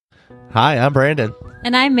Hi, I'm Brandon,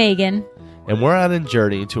 And I'm Megan. and we're on a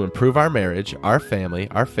journey to improve our marriage, our family,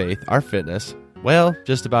 our faith, our fitness, well,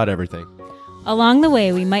 just about everything. Along the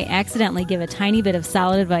way, we might accidentally give a tiny bit of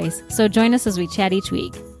solid advice, so join us as we chat each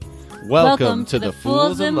week. Welcome to the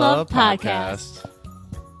Fools in Love podcast.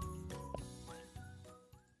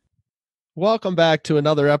 Welcome back to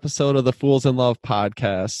another episode of the Fools in Love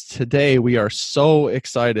podcast. Today, we are so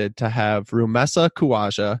excited to have Rumesa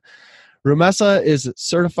Khawaja. Rumesa is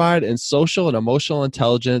certified in social and emotional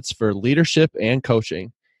intelligence for leadership and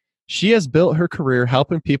coaching. She has built her career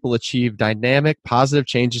helping people achieve dynamic, positive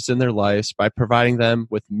changes in their lives by providing them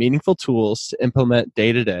with meaningful tools to implement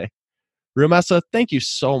day to day. Rumesa, thank you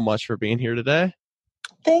so much for being here today.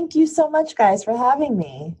 Thank you so much, guys, for having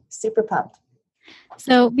me. Super pumped.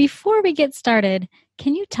 So before we get started,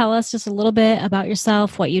 can you tell us just a little bit about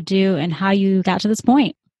yourself, what you do, and how you got to this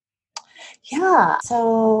point? Yeah,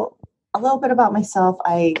 so a little bit about myself.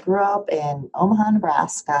 I grew up in Omaha,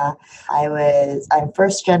 Nebraska. I'm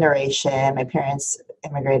first generation. My parents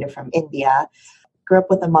immigrated from India. Grew up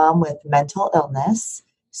with a mom with mental illness.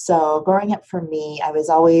 So growing up for me, I was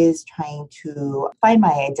always trying to find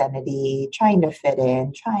my identity, trying to fit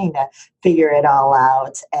in, trying to figure it all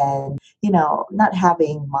out. And, not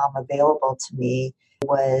having mom available to me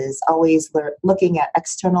was always looking at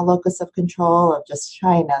external locus of control of just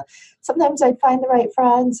trying to, sometimes I'd find the right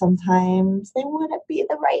friend, sometimes they wouldn't be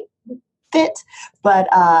the right fit. But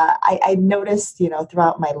I noticed,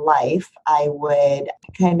 throughout my life, I would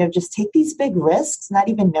kind of just take these big risks, not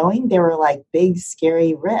even knowing they were like big,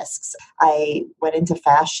 scary risks. I went into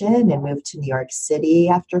fashion and moved to New York City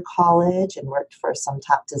after college and worked for some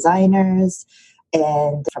top designers.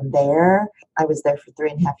 And from there, I was there for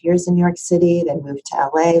 3.5 years in New York City, then moved to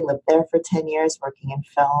LA, lived there for 10 years working in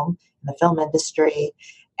the film industry.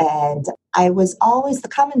 And the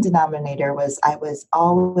common denominator was I was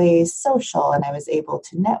always social and I was able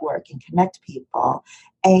to network and connect people.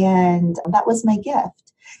 And that was my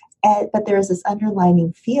gift. But there was this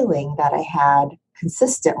underlining feeling that I had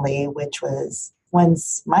consistently, which was,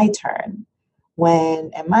 when's my turn?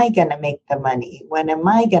 When am I going to make the money? When am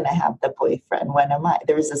I going to have the boyfriend?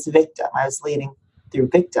 There was this victim. I was leading through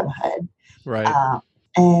victimhood. Right.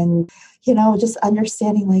 And, just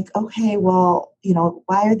understanding like, okay, well,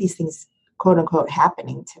 why are these things, quote unquote,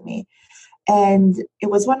 happening to me? And it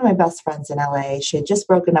was one of my best friends in LA. She had just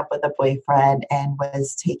broken up with a boyfriend and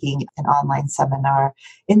was taking an online seminar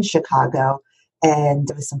in Chicago. And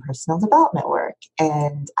it was some personal development work.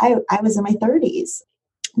 And I was in my 30s.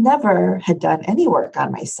 Never had done any work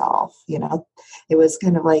on myself. It was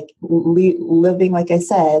kind of like living, like I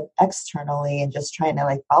said, externally and just trying to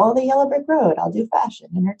like follow the yellow brick road. I'll do fashion,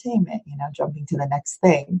 entertainment, jumping to the next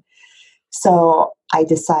thing. So I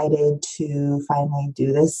decided to finally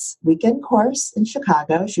do this weekend course in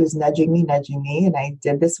Chicago. She was nudging me, and I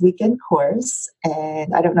did this weekend course.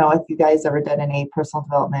 And I don't know if you guys ever done any personal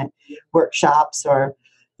development workshops or,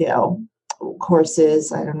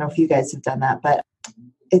 courses. I don't know if you guys have done that, but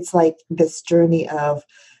it's like this journey of,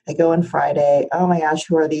 I go on Friday, oh my gosh,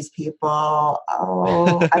 who are these people?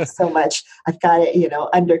 Oh, I've got it,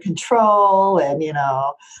 under control.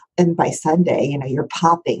 And by Sunday, you're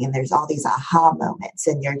popping and there's all these aha moments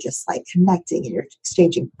and you're just like connecting and you're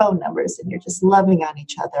exchanging phone numbers and you're just loving on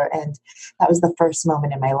each other. And that was the first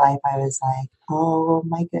moment in my life. I was like, oh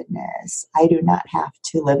my goodness, I do not have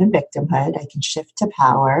to live in victimhood. I can shift to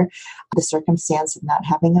power. The circumstance of not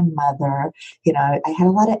having a mother, I had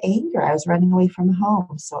a lot of anger. I was running away from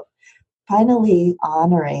home. So finally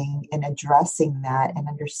honoring and addressing that and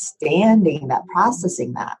understanding that,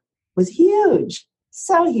 processing that was huge.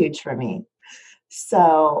 So huge for me.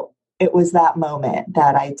 So it was that moment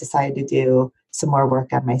that I decided to do some more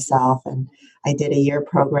work on myself. And I did a year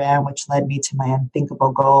program, which led me to my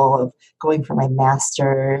unthinkable goal of going for my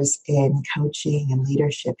master's in coaching and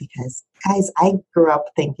leadership. Because, guys, I grew up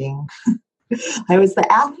thinking I was the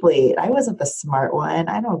athlete. I wasn't the smart one.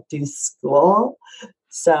 I don't do school.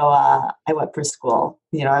 So I went for school.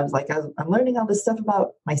 I was like, I'm learning all this stuff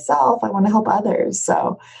about myself. I want to help others.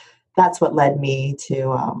 So that's what led me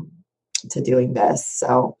to doing this.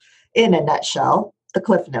 So in a nutshell, the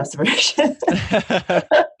Cliff Notes version.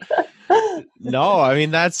 No, I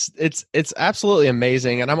mean, it's absolutely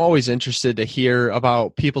amazing. And I'm always interested to hear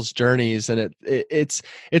about people's journeys. And it's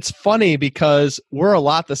funny because we're a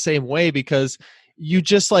lot the same way, because you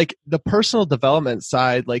just like the personal development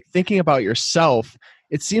side, like thinking about yourself,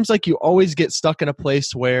 it seems like you always get stuck in a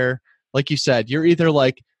place where, like you said, you're either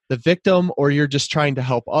like the victim or you're just trying to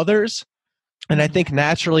help others. And I think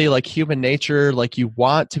naturally, like human nature, like you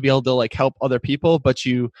want to be able to like help other people, but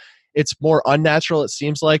you it's more unnatural, it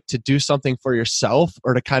seems like, to do something for yourself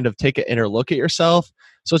or to kind of take an inner look at yourself.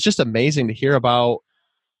 So it's just amazing to hear about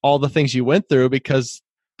all the things you went through, because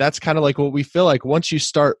that's kind of like what we feel like once you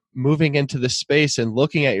start moving into this space and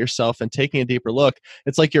looking at yourself and taking a deeper look,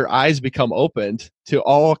 it's like your eyes become opened to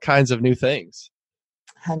all kinds of new things.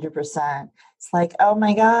 100%. It's like, oh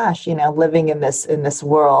my gosh, living in this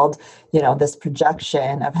world, this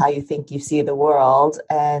projection of how you think you see the world,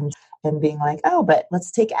 and being like, oh, but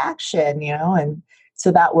let's take action, and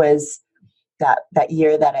so that was that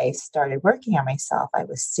year that I started working on myself. I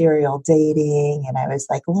was serial dating, and I was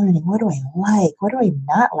like learning, what do I like? What do I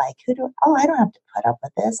not like? I don't have to put up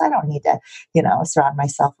with this. I don't need to, surround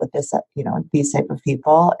myself with this, these type of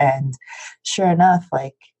people. And sure enough,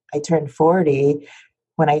 like I turned 40.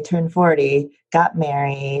 When I turned 40, got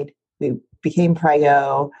married, we became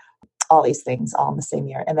preggo, all these things all in the same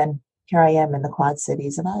year. And then here I am in the Quad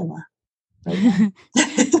Cities of Iowa. Right.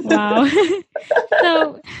 Wow.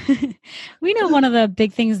 So we know one of the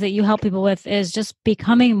big things that you help people with is just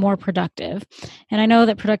becoming more productive. And I know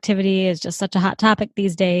that productivity is just such a hot topic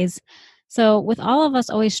these days. So with all of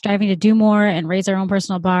us always striving to do more and raise our own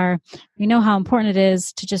personal bar, we know how important it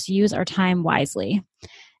is to just use our time wisely.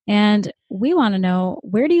 And we want to know,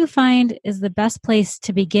 where do you find is the best place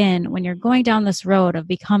to begin when you're going down this road of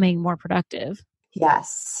becoming more productive?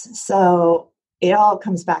 Yes. So it all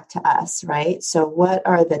comes back to us, right? So what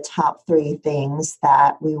are the top 3 things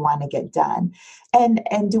that we want to get done? And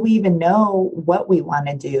do we even know what we want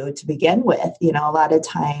to do to begin with? A lot of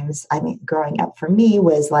times, growing up for me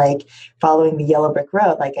was like following the yellow brick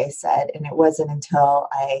road, like I said, and it wasn't until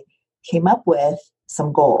I came up with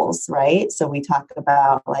some goals, right? So we talk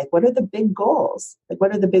about like, what are the big goals? Like,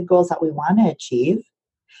 what are the big goals that we want to achieve?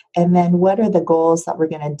 And then what are the goals that we're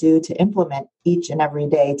going to do to implement each and every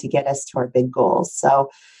day to get us to our big goals? So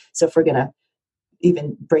if we're going to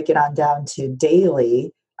even break it on down to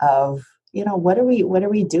daily of, what are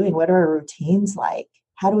we doing? What are our routines like?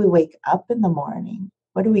 How do we wake up in the morning?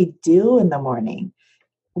 What do we do in the morning?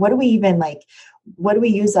 What do we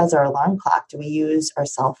use as our alarm clock? Do we use our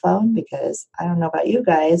cell phone? Because I don't know about you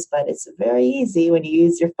guys, but it's very easy when you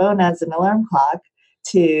use your phone as an alarm clock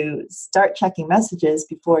to start checking messages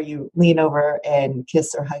before you lean over and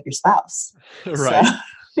kiss or hug your spouse. Right.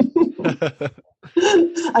 So,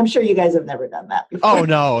 I'm sure you guys have never done that before.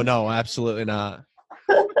 Oh, no, absolutely not.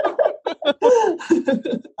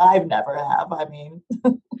 I've never have.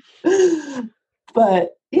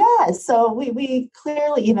 But yeah, so we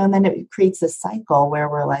clearly, and then it creates this cycle where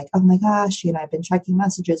we're like, oh my gosh, I've been checking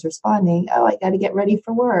messages, responding. Oh, I got to get ready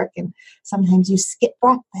for work. And sometimes you skip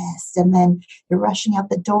breakfast and then you're rushing out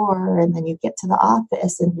the door and then you get to the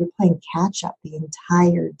office and you're playing catch up the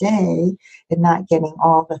entire day and not getting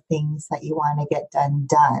all the things that you want to get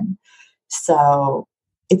done. So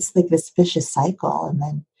it's like this vicious cycle. And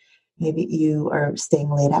then maybe you are staying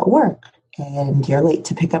late at work and you're late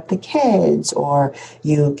to pick up the kids, or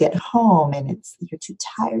you get home and you're too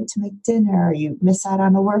tired to make dinner, or you miss out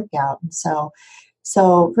on a workout. And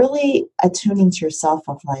so really attuning to yourself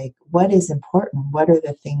of like, what is important? What are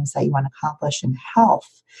the things that you want to accomplish in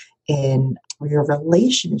health, in your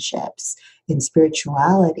relationships, in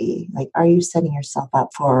spirituality? Like, are you setting yourself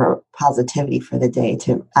up for positivity for the day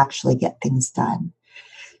to actually get things done?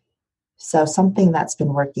 So something that's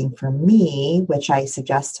been working for me, which I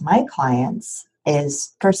suggest to my clients,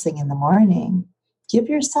 is first thing in the morning, give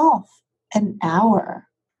yourself an hour.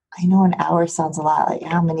 I know an hour sounds a lot. Like,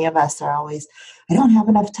 how many of us are always, I don't have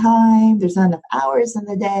enough time. There's not enough hours in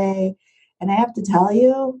the day. And I have to tell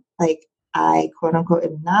you, like, I quote unquote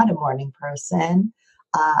am not a morning person.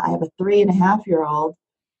 I have a 3.5-year-old,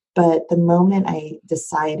 but the moment I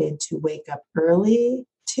decided to wake up early,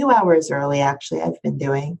 2 hours early, actually, I've been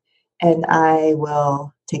doing, and I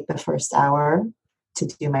will take the first hour to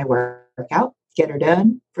do my workout, get her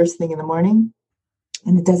done first thing in the morning.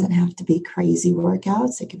 And it doesn't have to be crazy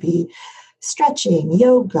workouts. It could be stretching,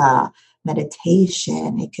 yoga,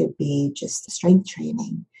 meditation. It could be just strength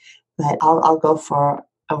training. But I'll go for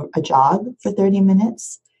a jog for 30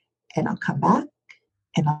 minutes and I'll come back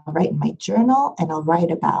and I'll write in my journal and I'll write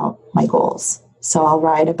about my goals. So I'll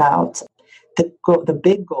write about the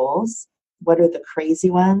big goals. What are the crazy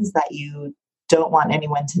ones that you don't want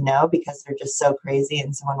anyone to know because they're just so crazy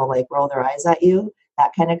and someone will like roll their eyes at you, that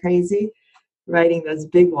kind of crazy. Writing those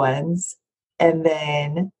big ones. And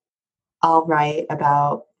then I'll write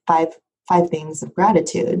about five things of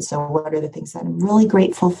gratitude. So what are the things that I'm really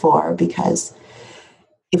grateful for? Because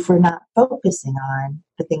if we're not focusing on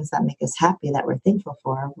the things that make us happy, that we're thankful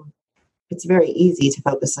for, it's very easy to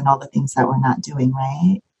focus on all the things that we're not doing,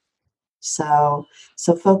 right? So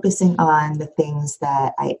focusing on the things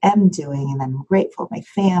that I am doing and I'm grateful, my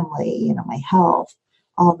family, my health,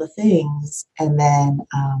 all the things, and then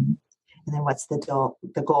what's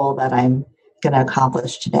the goal that I'm going to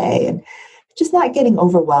accomplish today, and just not getting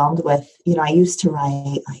overwhelmed with, I used to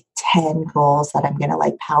write like 10 goals that I'm going to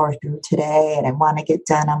like power through today and I want to get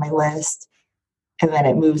done on my list. And then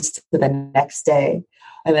it moves to the next day,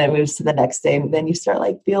 and then it moves to the next day. And then you start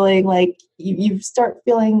like feeling like you start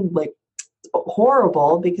feeling like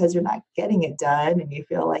horrible because you're not getting it done, and you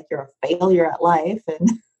feel like you're a failure at life.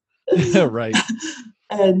 And Right.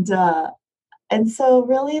 and so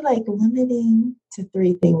really like limiting to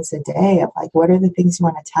 3 things a day of like, what are the things you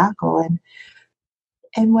want to tackle?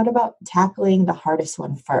 And what about tackling the hardest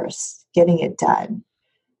one first, getting it done?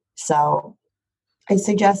 So I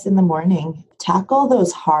suggest in the morning, tackle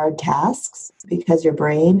those hard tasks because your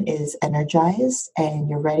brain is energized and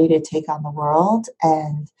you're ready to take on the world,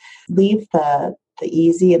 and leave the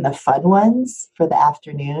easy and the fun ones for the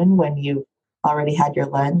afternoon when you already had your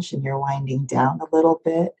lunch and you're winding down a little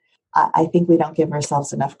bit. I think we don't give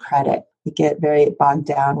ourselves enough credit. We get very bogged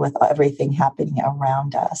down with everything happening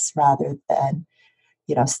around us rather than,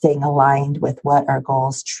 staying aligned with what our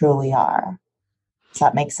goals truly are. Does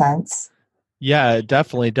that make sense? Yeah, it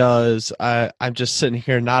definitely does. I'm just sitting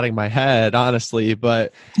here nodding my head, honestly,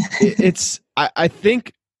 but I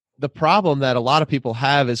think the problem that a lot of people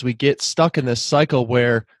have is we get stuck in this cycle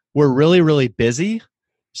where we're really, really busy.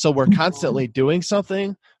 So we're constantly doing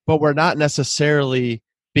something, but we're not necessarily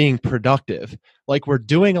being productive. Like we're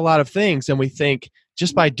doing a lot of things and we think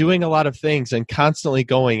just by doing a lot of things and constantly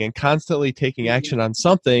going and constantly taking action on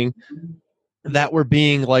something that we're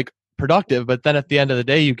being like productive. But then at the end of the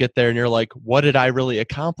day, you get there and you're like, what did I really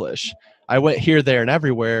accomplish? I went here, there, and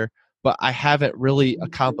everywhere, but I haven't really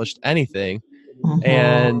accomplished anything. Mm-hmm.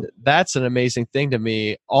 And that's an amazing thing to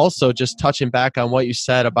me. Also, just touching back on what you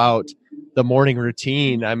said about the morning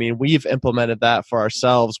routine. I mean, we've implemented that for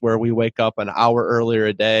ourselves where we wake up an hour earlier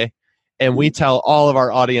a day. And we tell all of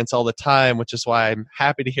our audience all the time, which is why I'm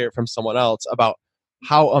happy to hear it from someone else, about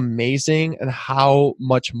how amazing and how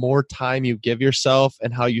much more time you give yourself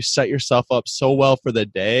and how you set yourself up so well for the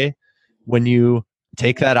day when you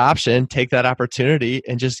take that option, take that opportunity,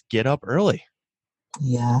 and just get up early.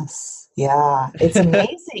 Yes. Yeah. It's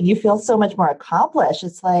amazing. You feel so much more accomplished.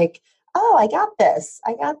 It's like, oh, I got this.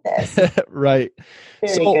 I got this. Right.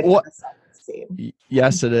 Very So good for the self-esteem.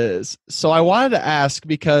 Yes, it is. So I wanted to ask,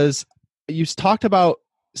 because you talked about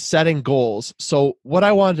setting goals. So what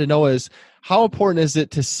I wanted to know is, how important is it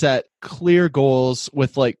to set clear goals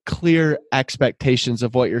with like clear expectations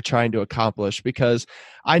of what you're trying to accomplish? Because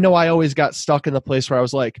I know I always got stuck in the place where I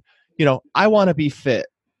was like, I want to be fit.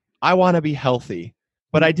 I want to be healthy,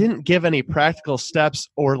 but I didn't give any practical steps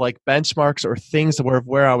or like benchmarks or things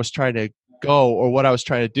where I was trying to go or what I was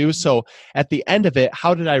trying to do. So at the end of it,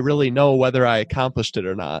 how did I really know whether I accomplished it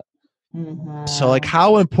or not? Mm-hmm. So like,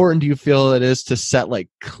 how important do you feel it is to set like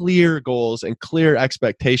clear goals and clear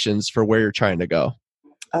expectations for where you're trying to go?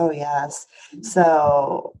 Oh, yes.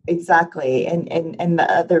 So exactly. And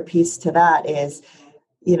the other piece to that is,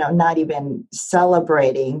 not even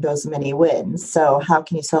celebrating those mini wins. So how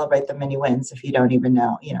can you celebrate the mini wins if you don't even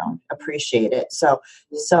know, appreciate it? So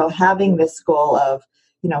having this goal of,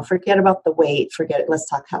 forget about the weight, let's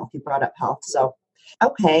talk health. You brought up health. So,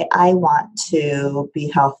 okay, I want to be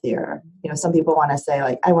healthier. Some people want to say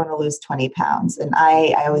like, I want to lose 20 pounds. And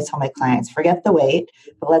I always tell my clients, forget the weight,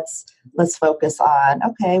 but let's focus on,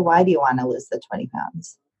 okay, why do you want to lose the 20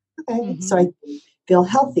 pounds? Okay. Mm-hmm. So I feel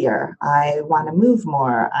healthier. I want to move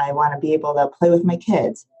more. I want to be able to play with my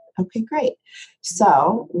kids. Okay, great.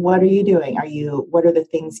 So what are you doing? What are the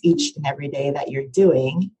things each and every day that you're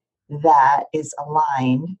doing that is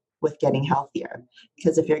aligned with getting healthier?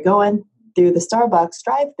 Because if you're going through the Starbucks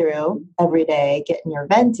drive-through every day, getting your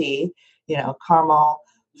venti, caramel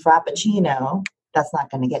frappuccino, that's not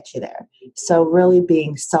going to get you there. So really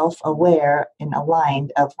being self-aware and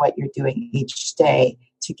aligned of what you're doing each day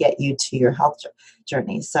to get you to your health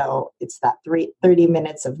journey. So it's that 30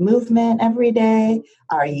 minutes of movement every day.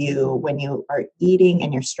 When you are eating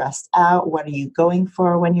and you're stressed out, what are you going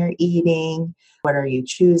for when you're eating? What are you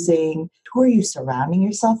choosing? Who are you surrounding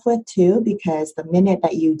yourself with too? Because the minute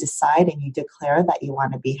that you decide and you declare that you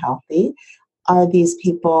want to be healthy, are these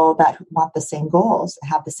people that want the same goals,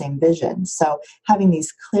 have the same vision? So having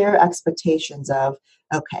these clear expectations of,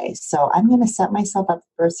 okay, so I'm going to set myself up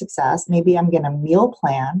for success. Maybe I'm going to meal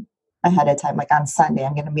plan ahead of time. Like on Sunday,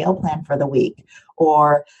 I'm going to meal plan for the week,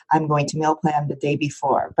 or I'm going to meal plan the day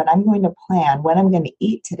before. But I'm going to plan when I'm going to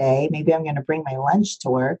eat today. Maybe I'm going to bring my lunch to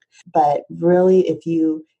work. But really, if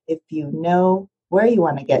you know where you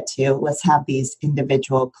want to get to. Let's have these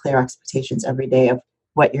individual clear expectations every day of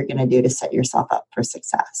what you're going to do to set yourself up for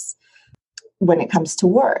success. When it comes to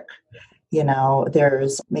work,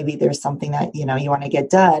 there's something that, you want to get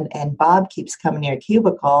done, and Bob keeps coming to your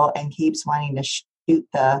cubicle and keeps wanting to shoot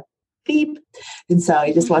the beep. And so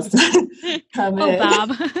he just wants to come in.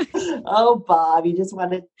 Bob. Oh, Bob, you just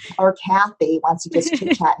want to, or Kathy wants to just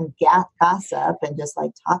chit chat and gossip and just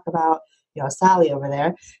like talk about, Sally over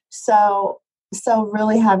there. So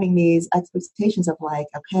really having these expectations of like,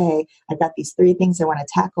 okay, I've got these 3 things I want to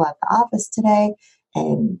tackle at the office today,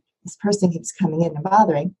 and this person keeps coming in and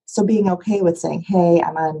bothering. So being okay with saying, hey,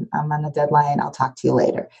 I'm on a deadline, I'll talk to you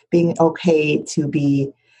later. Being okay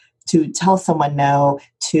to tell someone no,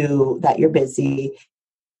 to that you're busy,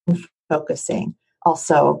 focusing.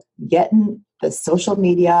 Also getting the social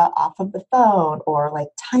media off of the phone, or like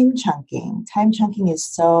time chunking. Time chunking is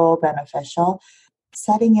so beneficial.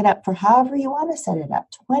 Setting it up for however you want to set it up,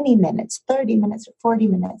 20 minutes, 30 minutes, or 40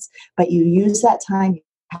 minutes. But you use that time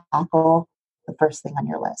to tackle the first thing on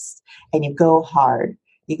your list, and you go hard,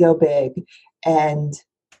 you go big, and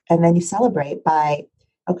then you celebrate by,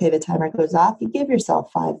 okay, the timer goes off, you give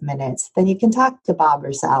yourself 5 minutes, then you can talk to Bob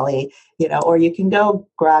or Sally, or you can go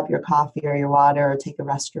grab your coffee or your water or take a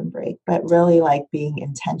restroom break. But really like being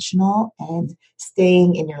intentional and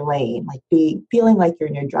staying in your lane, like feeling like you're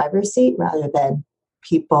in your driver's seat rather than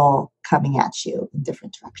people coming at you in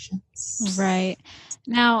different directions. Right.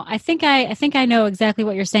 Now, I think I know exactly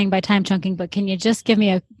what you're saying by time chunking, but can you just give me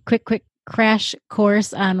a quick crash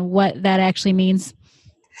course on what that actually means?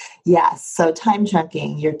 Yes. So time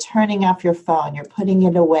chunking, you're turning off your phone, you're putting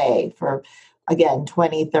it away for, again,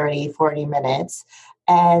 20, 30, 40 minutes.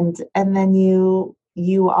 And then you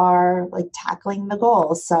are like tackling the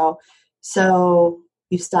goals. So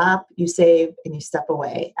you stop, you save, and you step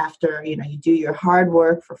away. After, you do your hard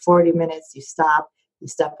work for 40 minutes, you stop, you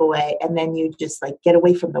step away, and then you just like get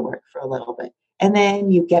away from the work for a little bit. And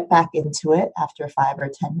then you get back into it after 5 or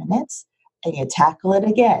 10 minutes, and you tackle it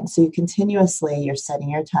again. So you're setting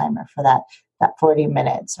your timer for that 40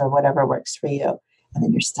 minutes or whatever works for you. And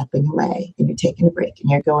then you're stepping away and you're taking a break and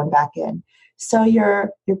you're going back in. So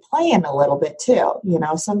you're playing a little bit too.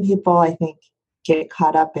 Some people I think get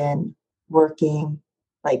caught up in working,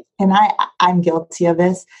 like, and I'm guilty of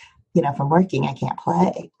this. From working, I can't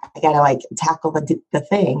play. I got to like tackle the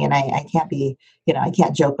thing, and I can't be, I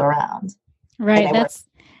can't joke around. Right.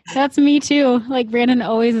 That's me too. Like Brandon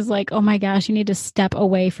always is like, oh my gosh, you need to step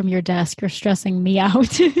away from your desk. You're stressing me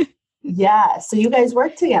out. Yeah. So you guys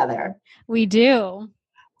work together. We do.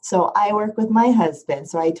 So I work with my husband.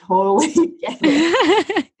 So I totally get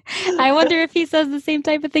it. I wonder if he says the same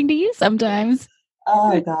type of thing to you sometimes.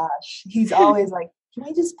 Oh gosh. He's always like, can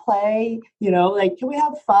we just play? Like, can we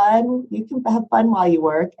have fun? You can have fun while you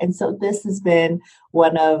work. And so this has been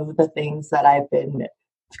one of the things that I've been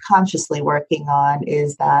consciously working on,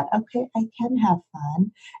 is that, okay, I can have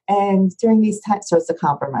fun. And during these times, so it's a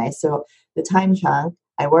compromise. So the time chunk,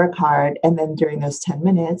 I work hard, and then during those 10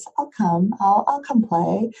 minutes, I'll come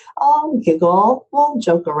play, I'll giggle, we'll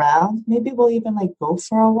joke around. Maybe we'll even like go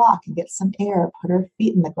for a walk and get some air, put our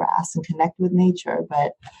feet in the grass and connect with nature.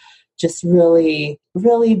 But just really,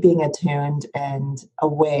 really being attuned and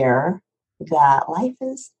aware that life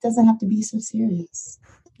doesn't have to be so serious.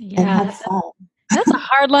 Yeah. And have fun. That's a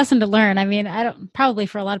hard lesson to learn. I mean, probably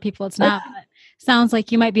for a lot of people it's not, but sounds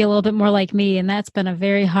like you might be a little bit more like me, and that's been a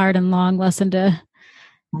very hard and long lesson to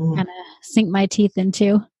kind of sink my teeth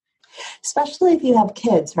into. Especially if you have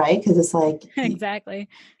kids, right? Because it's like, exactly.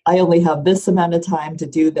 I only have this amount of time to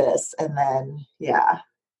do this, and then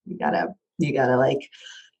you gotta like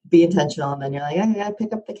be intentional, and then you're like, I gotta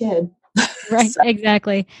pick up the kid. Right. So.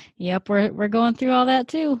 Exactly. Yep. We're going through all that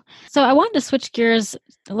too. So I wanted to switch gears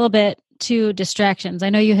a little bit to distractions.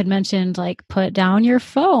 I know you had mentioned like put down your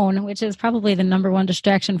phone, which is probably the number one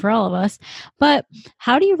distraction for all of us. But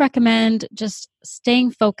how do you recommend just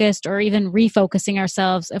staying focused or even refocusing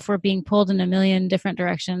ourselves if we're being pulled in a million different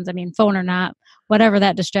directions? I mean, phone or not, whatever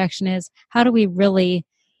that distraction is, how do we really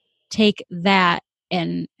take that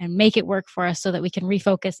and make it work for us so that we can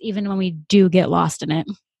refocus even when we do get lost in it?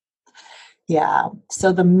 Yeah.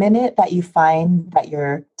 So the minute that you find that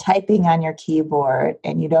you're typing on your keyboard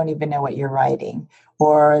and you don't even know what you're writing,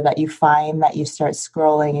 or that you find that you start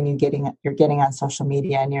scrolling and you're getting on social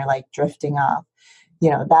media and you're like drifting off,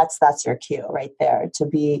 that's your cue right there to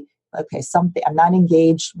be, okay, I'm not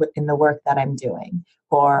engaged in the work that I'm doing,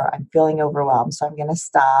 or I'm feeling overwhelmed. So I'm going to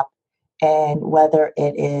stop. And whether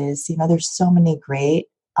it is, there's so many great,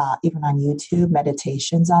 even on YouTube,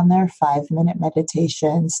 meditations on there, 5-minute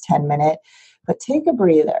meditations, 10-minute, but take a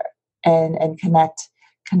breather and connect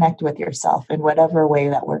connect with yourself in whatever way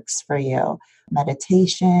that works for you.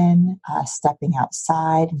 Meditation, stepping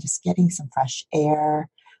outside and just getting some fresh air,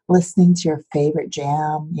 listening to your favorite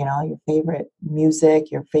jam, your favorite music,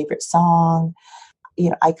 your favorite song.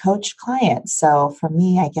 I coach clients. So for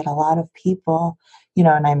me, I get a lot of people,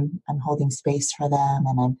 and I'm holding space for them,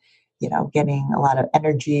 and I'm, getting a lot of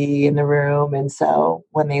energy in the room. And so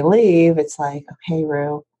when they leave, it's like, okay,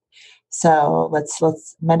 Rue, so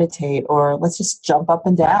let's meditate, or let's just jump up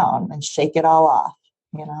and down and shake it all off,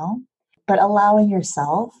 but allowing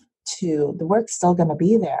yourself the work's still going to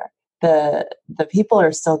be there. The people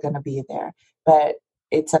are still going to be there, but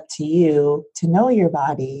it's up to you to know your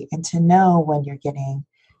body and to know when you're getting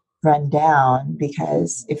run down,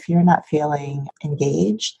 because if you're not feeling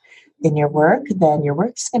engaged in your work, then your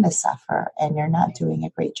work's going to suffer and you're not doing a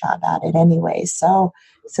great job at it anyway. So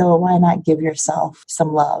why not give yourself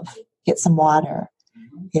some love, get some water,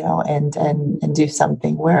 and do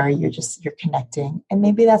something where you're connecting. And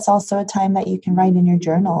maybe that's also a time that you can write in your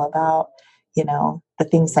journal about, the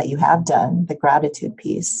things that you have done, the gratitude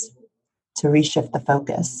piece, to reshift the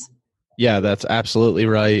focus. Yeah, that's absolutely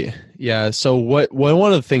right. Yeah. So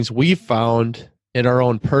one of the things we found in our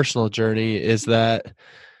own personal journey is that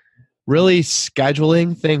really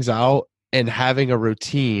scheduling things out and having a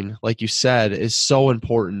routine, like you said, is so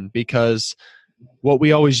important, because what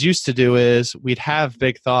we always used to do is we'd have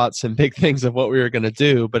big thoughts and big things of what we were going to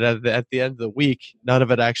do, but at the end of the week, none of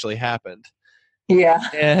it actually happened. Yeah.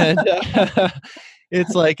 And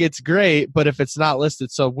it's like, it's great, but if it's not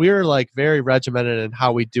listed, so we're like very regimented in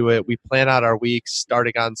how we do it. We plan out our weeks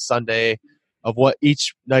starting on Sunday of what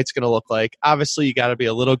each night's going to look like. Obviously, you got to be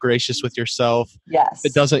a little gracious with yourself. Yes.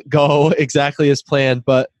 It doesn't go exactly as planned,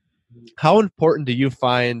 but how important do you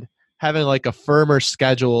find having like a firmer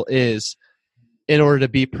schedule is in order to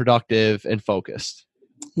be productive and focused?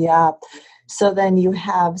 Yeah. So then you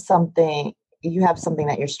have something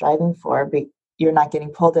that you're striving for. You're not getting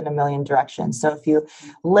pulled in a million directions. So if you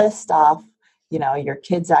list off, your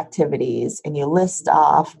kids' activities, and you list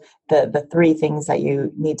off the 3 things that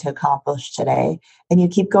you need to accomplish today, and you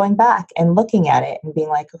keep going back and looking at it and being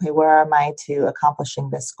like, okay, where am I to accomplishing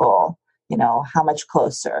this goal? How much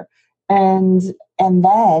closer? And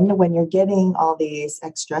then when you're getting all these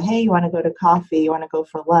extra, hey, you want to go to coffee, you want to go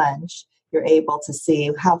for lunch, you're able to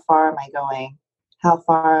see, how far am I going? How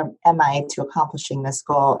far am I to accomplishing this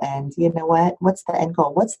goal? And you know what? What's the end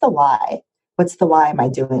goal? What's the why? What's the why am I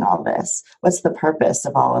doing all this? What's the purpose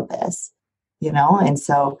of all of this? And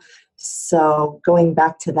so going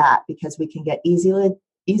back to that, because we can get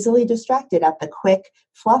easily distracted at the quick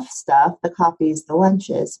fluff stuff, the coffees, the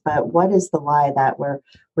lunches, but what is the why that we're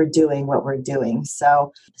doing what we're doing?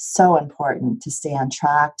 So important to stay on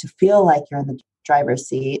track, to feel like you're in the driver's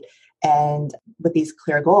seat, and with these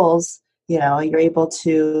clear goals, you're able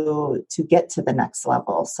to get to the next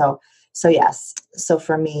level. So yes. So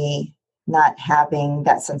for me, not having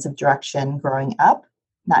that sense of direction growing up,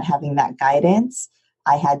 not having that guidance,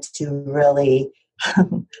 I had to really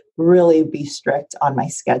really be strict on my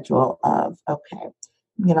schedule of, okay,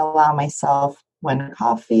 I'm going to allow myself 1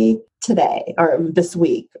 coffee today or this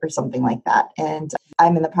week or something like that. And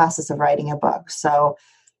I'm in the process of writing a book. So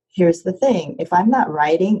here's the thing. If I'm not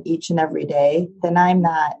writing each and every day, then I'm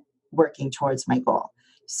not working towards my goal.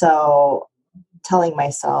 So telling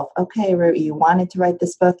myself, okay, you wanted to write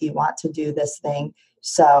this book, you want to do this thing.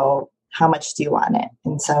 So how much do you want it?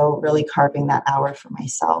 And so really carving that hour for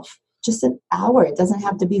myself. Just an hour. It doesn't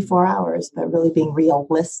have to be 4 hours, but really being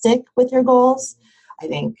realistic with your goals, I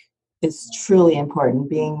think, is truly important.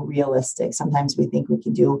 Being realistic. Sometimes we think we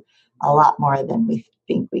can do a lot more than we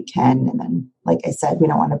think we can. And then, like I said, we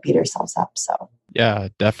don't want to beat ourselves up. So yeah,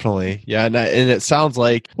 definitely. Yeah. And it sounds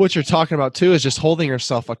like what you're talking about too is just holding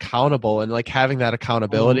yourself accountable and like having that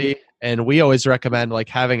accountability. And we always recommend like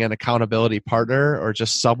having an accountability partner or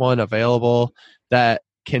just someone available that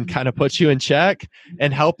can kind of put you in check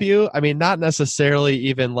and help you. I mean, not necessarily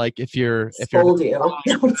even like if you're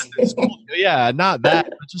yeah, not that,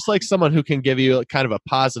 but just like someone who can give you kind of a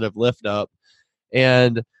positive lift up.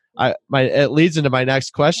 And it leads into my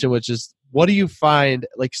next question, which is, what do you find,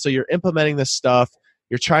 like, so you're implementing this stuff,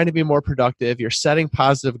 you're trying to be more productive, you're setting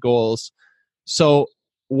positive goals. So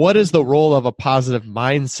what is the role of a positive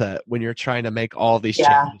mindset when you're trying to make all these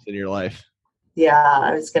changes in your life? Yeah,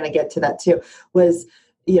 I was going to get to that too.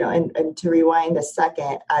 And to rewind a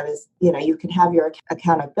second, you can have your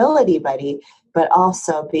accountability buddy, but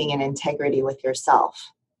also being in integrity with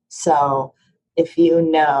yourself. So if you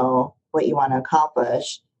know what you want to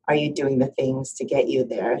accomplish, are you doing the things to get you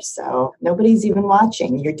there? So nobody's even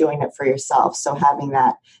watching. You're doing it for yourself. So having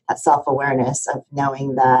that self-awareness of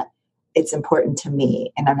knowing that it's important to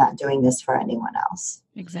me and I'm not doing this for anyone else.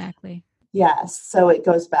 Exactly. Yes. So it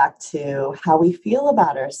goes back to how we feel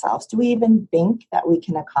about ourselves. Do we even think that we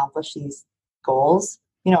can accomplish these goals?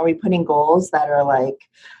 Are we putting goals that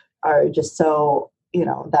are just so,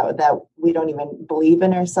 that we don't even believe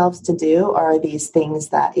in ourselves to do? Or are these things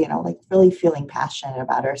that, really feeling passionate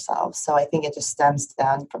about ourselves? So I think it just stems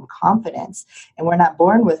down from confidence. And we're not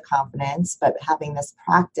born with confidence, but having this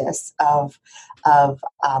practice of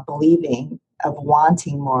believing, of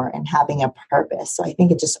wanting more and having a purpose. So I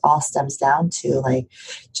think it just all stems down to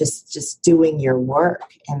just doing your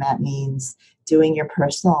work. And that means doing your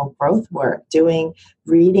personal growth work,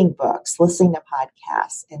 reading books, listening to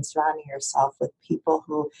podcasts, and surrounding yourself with people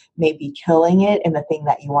who may be killing it in the thing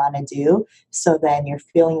that you want to do. So then you're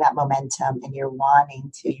feeling that momentum and you're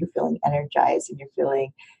feeling energized and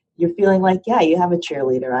you're feeling like, yeah, you have a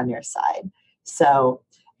cheerleader on your side. So,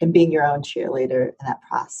 and being your own cheerleader in that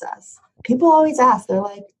process. People always ask, they're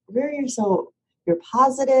like, Riri, you're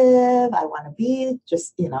positive. I want to be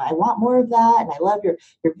I want more of that. And I love your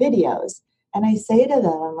videos. And I say to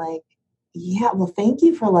them, I'm like, yeah, well, thank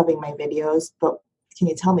you for loving my videos, but can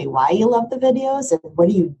you tell me why you love the videos and what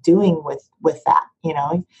are you doing with that?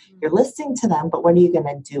 You're listening to them, but what are you going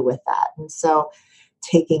to do with that? And so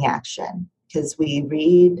taking action, because we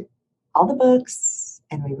read all the books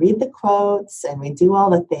and we read the quotes and we do all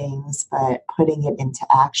the things, but putting it into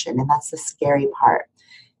action. And that's the scary part.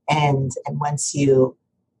 And once you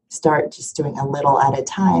start just doing a little at a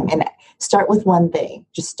time and start with one thing,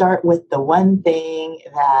 just start with the one thing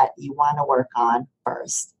that you want to work on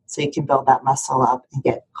first. So you can build that muscle up and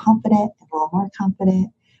get confident, a little more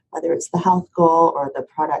confident, whether it's the health goal or the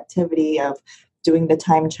productivity of doing the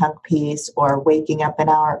time chunk piece or waking up an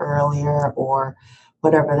hour earlier or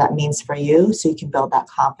whatever that means for you. So you can build that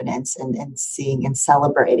confidence and seeing and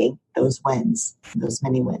celebrating those wins, those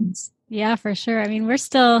many wins. Yeah, for sure. I mean, we're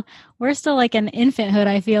still like an infanthood,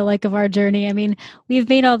 I feel like, of our journey. I mean, we've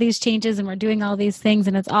made all these changes and we're doing all these things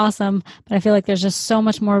and it's awesome, but I feel like there's just so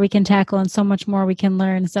much more we can tackle and so much more we can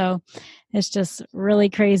learn. So it's just really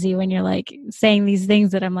crazy when you're like saying these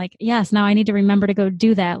things that I'm like, yes, now I need to remember to go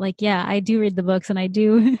do that. Like, yeah, I do read the books and I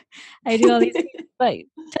do all these things, but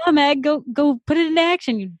tell Meg, go put it into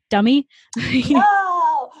action, you dummy.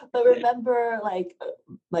 No, but remember like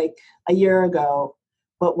a year ago,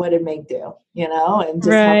 what did Meg do, and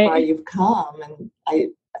just how far you've come. And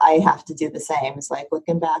I have to do the same. It's like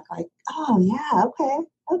looking back like, oh yeah,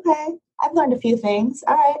 okay. I've learned a few things.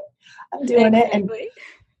 All right. I'm doing it.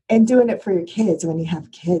 And doing it for your kids when you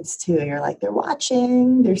have kids too. You're like, they're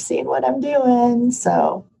watching, they're seeing what I'm doing.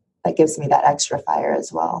 So that gives me that extra fire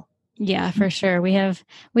as well. Yeah, for sure. We have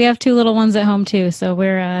 2 little ones at home too. So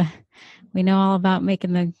we know all about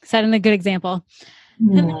setting a good example.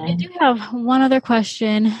 And I do have one other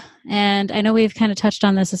question, and I know we've kind of touched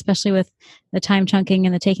on this, especially with the time chunking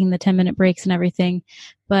and taking the 10-minute breaks and everything,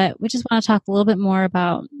 but we just want to talk a little bit more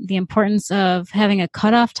about the importance of having a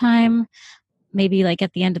cutoff time, maybe like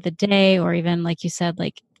at the end of the day, or even like you said,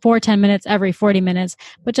 like for 10 minutes every 40 minutes,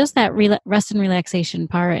 but just that rest and relaxation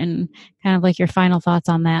part and kind of like your final thoughts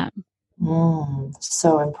on that.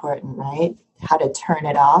 So important, right? How to turn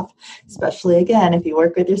it off, especially again, if you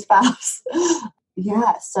work with your spouse.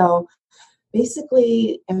 Yeah. So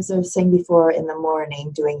basically, as I was saying before, in the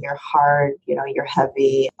morning, doing your hard, your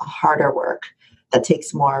heavy, harder work that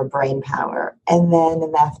takes more brain power. And then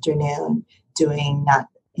in the afternoon, doing not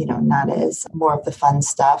as more of the fun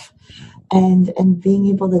stuff and being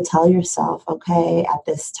able to tell yourself, okay, at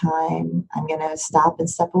this time, I'm going to stop and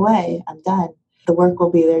step away. I'm done. The work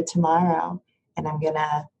will be there tomorrow and I'm going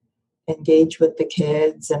to engage with the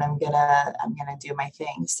kids and I'm gonna do my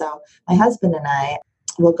thing. So my husband and I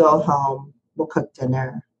will go home, we'll cook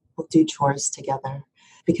dinner, we'll do chores together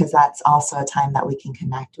because that's also a time that we can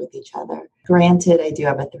connect with each other. Granted, I do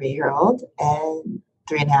have a 3-year-old and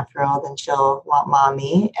 3.5-year-old and she'll want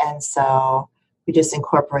mommy. And so we just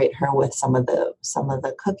incorporate her with some of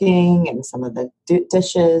the cooking and some of the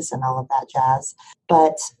dishes and all of that jazz.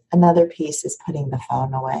 But another piece is putting the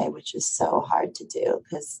phone away, which is so hard to do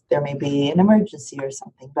because there may be an emergency or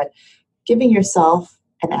something. But giving yourself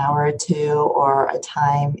an hour or two or a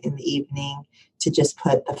time in the evening to just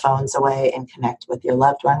put the phones away and connect with your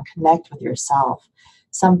loved one, connect with yourself.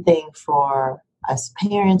 Something for us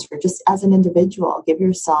parents or just as an individual, give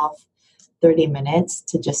yourself 30 minutes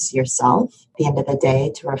to just yourself at the end of the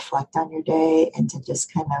day to reflect on your day and to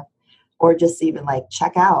just kind of, or just even like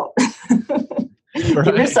check out. Right.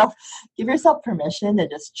 Give yourself permission to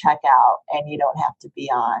just check out and you don't have to be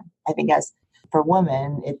on. I think as for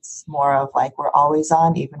women, it's more of like we're always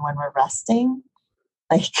on even when we're resting.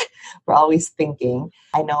 Like, we're always thinking.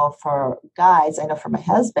 I know for guys, I know for my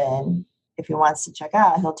husband, if he wants to check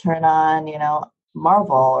out, he'll turn on,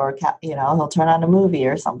 Marvel or, he'll turn on a movie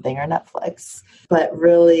or something or Netflix. But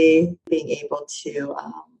really being able to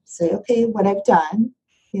say, okay, what I've done,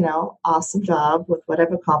 awesome job with what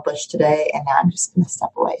I've accomplished today. And now I'm just going to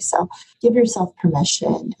step away. So give yourself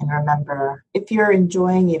permission and remember, if you're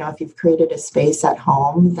enjoying, if you've created a space at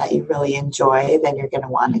home that you really enjoy, then you're going to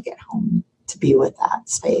want to get home to be with that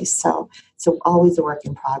space. So always a work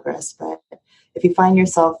in progress. But if you find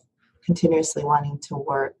yourself continuously wanting to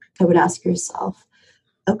work, I would ask yourself,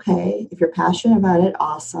 okay, if you're passionate about it,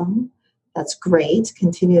 awesome. That's great.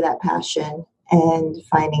 Continue that passion and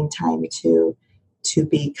finding time to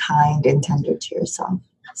be kind and tender to yourself.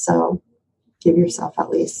 So give yourself at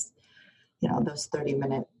least, those 30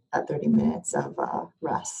 minutes of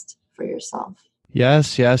rest for yourself.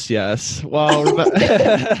 Yes. Well,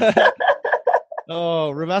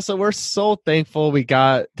 Ramessa, we're so thankful we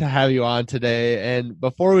got to have you on today. And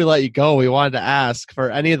before we let you go, we wanted to ask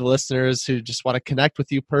for any of the listeners who just want to connect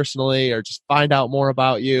with you personally or just find out more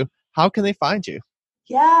about you, how can they find you?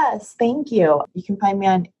 Yes, thank you. You can find me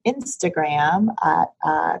on Instagram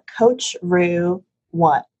at Coach Rue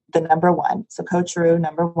 1, the number 1. So Coach Rue,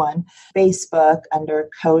 number 1. Facebook under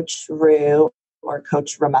Coach Rue or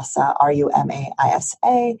Coach Ramessa,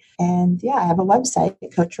 Rumaisa. And I have a website,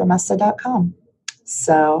 coachramessa.com.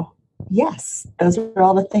 So yes, those are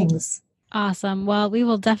all the things. Awesome. Well, we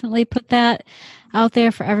will definitely put that out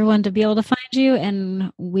there for everyone to be able to find you,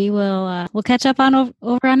 and we will we'll catch up on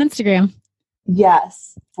over on Instagram.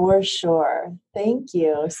 Yes, for sure. Thank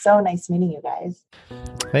you. So nice meeting you guys.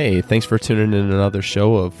 Hey, thanks for tuning in another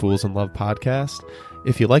show of Fools in Love podcast.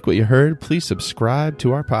 If you like what you heard, please subscribe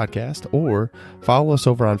to our podcast or follow us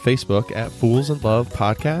over on Facebook at Fools in Love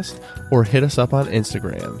Podcast or hit us up on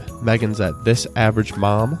Instagram. Megan's at This Average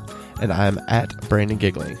Mom and I'm at Brandon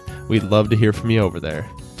Giggling. We'd love to hear from you over there.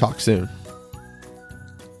 Talk soon.